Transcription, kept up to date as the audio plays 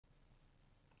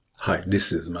Hi,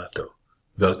 this is Mato.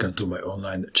 Welcome to my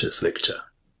online chess lecture.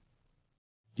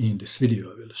 In this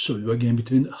video I will show you a game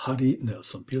between Harry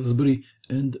Nelson Pillsbury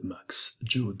and Max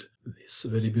Judd. This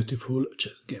very beautiful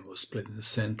chess game was played in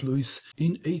St. Louis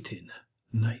in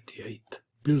 1898.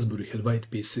 Pillsbury had white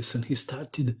pieces and he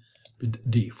started with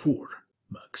d4.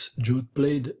 Max Judd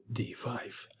played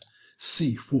d5,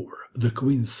 c4, the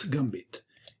Queen's Gambit,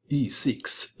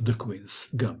 e6, the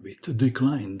Queen's Gambit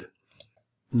declined,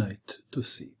 knight to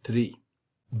c3,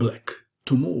 black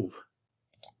to move,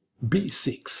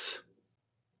 b6,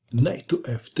 knight to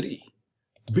f3,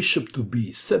 bishop to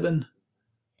b7,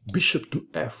 bishop to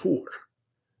f4,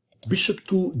 bishop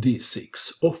to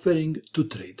d6, offering to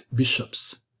trade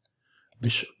bishops.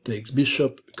 Bishop takes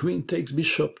bishop, queen takes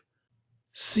bishop,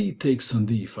 c takes on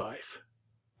d5,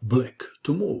 black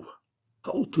to move.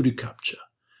 How to recapture?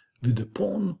 With the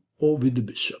pawn or with the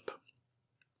bishop?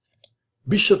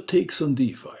 Bishop takes on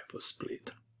d5 was played.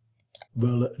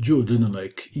 Well, Judd didn't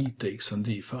like e takes on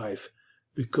d5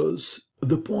 because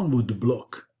the pawn would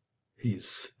block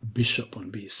his bishop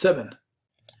on b7.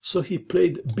 So he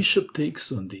played bishop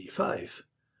takes on d5.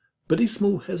 But this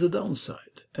move has a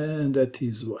downside, and that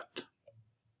is what?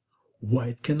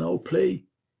 White can now play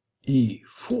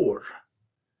e4,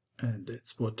 and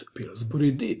that's what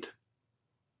Pillsbury did.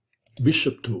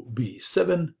 Bishop to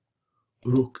b7,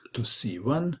 rook to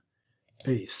c1,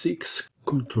 a6,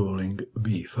 controlling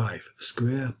b5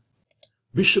 square,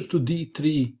 bishop to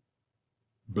d3,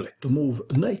 black to move,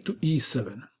 knight to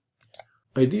e7.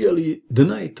 Ideally, the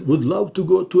knight would love to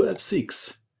go to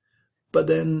f6, but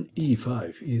then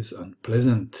e5 is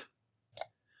unpleasant.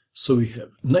 So we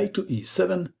have knight to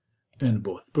e7, and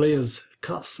both players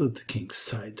castled king's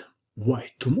side.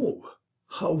 White to move.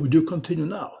 How would you continue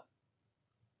now?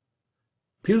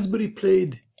 Pillsbury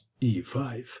played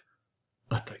e5,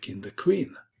 attacking the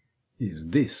queen. Is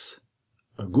this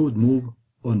a good move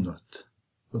or not?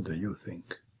 What do you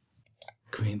think?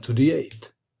 Queen to d8.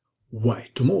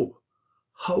 White to move.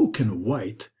 How can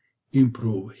white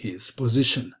improve his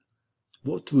position?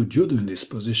 What would you do in this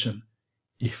position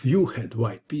if you had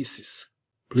white pieces?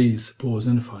 Please pause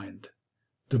and find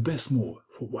the best move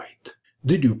for white.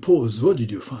 Did you pause? What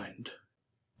did you find?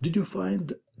 Did you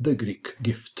find the Greek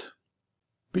gift?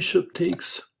 Bishop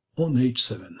takes on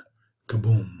h7.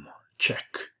 Kaboom!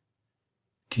 Check.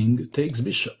 King takes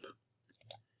bishop.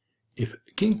 If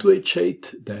king to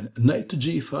h8, then knight to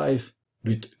g5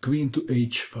 with queen to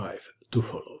h5 to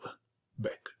follow.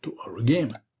 Back to our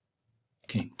game.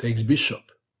 King takes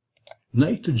bishop.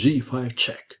 Knight to g5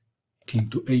 check. King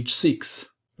to h6.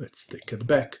 Let's take it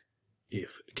back.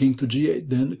 If king to g8,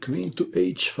 then queen to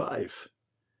h5.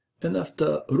 And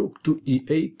after rook to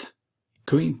e8,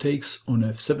 queen takes on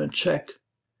f7 check.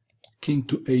 King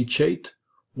to h8.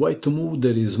 White to move,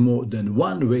 there is more than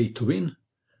one way to win.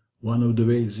 One of the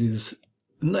ways is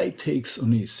knight takes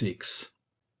on e6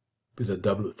 with a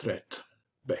double threat.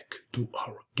 Back to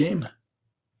our game.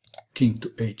 King to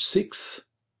h6.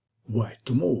 White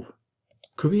to move.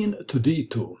 Queen to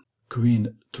d2.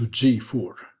 Queen to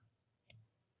g4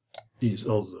 is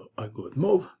also a good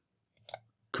move.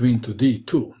 Queen to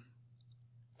d2.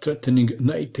 Threatening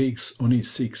knight takes on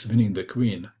e6, winning the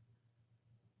queen.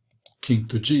 King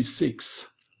to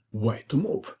g6. White to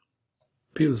move.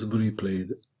 Pillsbury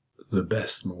played the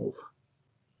best move.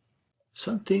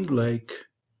 Something like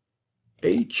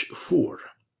h4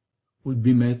 would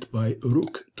be met by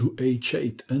rook to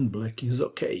h8, and black is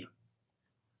okay.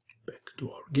 Back to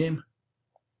our game.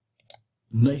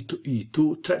 Knight to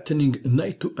e2, threatening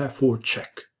knight to f4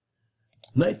 check.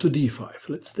 Knight to d5,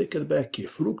 let's take it back.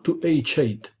 If rook to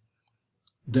h8,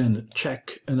 then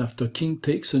check, and after king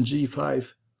takes on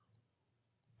g5,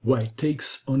 white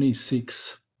takes on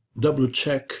e6, double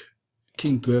check,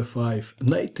 king to f5,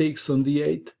 knight takes on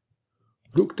d8,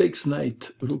 rook takes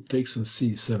knight, rook takes on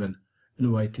c7,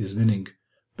 and white is winning.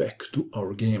 Back to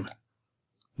our game.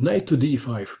 Knight to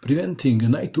d5, preventing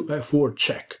knight to f4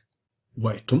 check.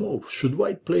 White to move. Should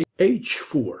white play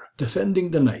h4,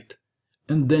 defending the knight,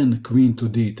 and then queen to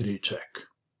d3 check?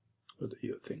 What do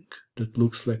you think? That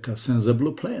looks like a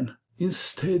sensible plan.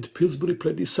 Instead, Pillsbury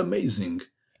played this amazing.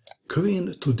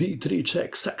 Queen to d3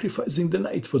 check, sacrificing the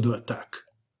knight for the attack.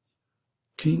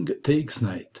 King takes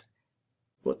knight.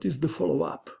 What is the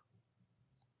follow-up?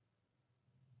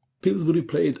 Pillsbury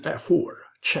played f4,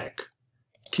 check.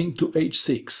 King to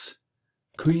h6.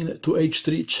 Queen to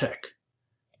h3 check.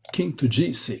 King to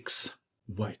g6.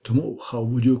 White to move. How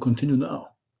would you continue now?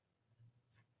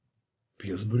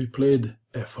 Pillsbury played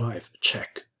f5,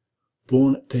 check.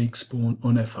 Pawn takes pawn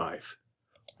on f5.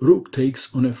 Rook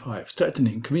takes on f5,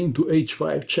 threatening queen to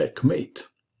h5, checkmate.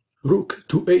 Rook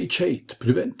to h8,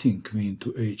 preventing queen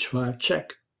to h5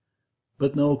 check.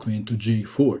 But now queen to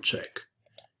g4 check.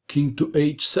 King to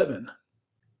h7.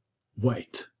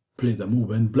 White played a move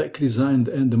and black resigned,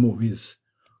 and the move is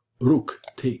rook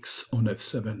takes on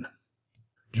f7.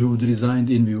 Judd resigned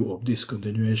in view of this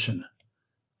continuation.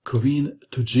 Queen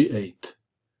to g8.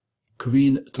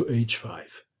 Queen to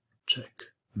h5. Check.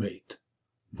 Mate.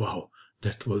 Wow,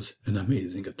 that was an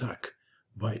amazing attack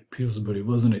by Pillsbury,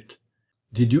 wasn't it?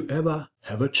 Did you ever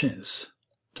have a chance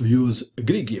to use a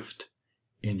Greek gift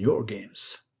in your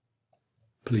games?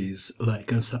 Please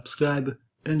like and subscribe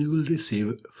and you will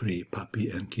receive free puppy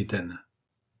and kitten.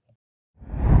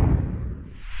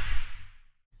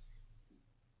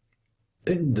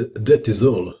 And that is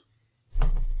all.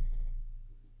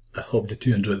 I hope that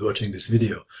you enjoyed watching this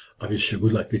video. I wish you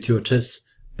good luck with your chess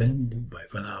and bye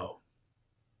for now.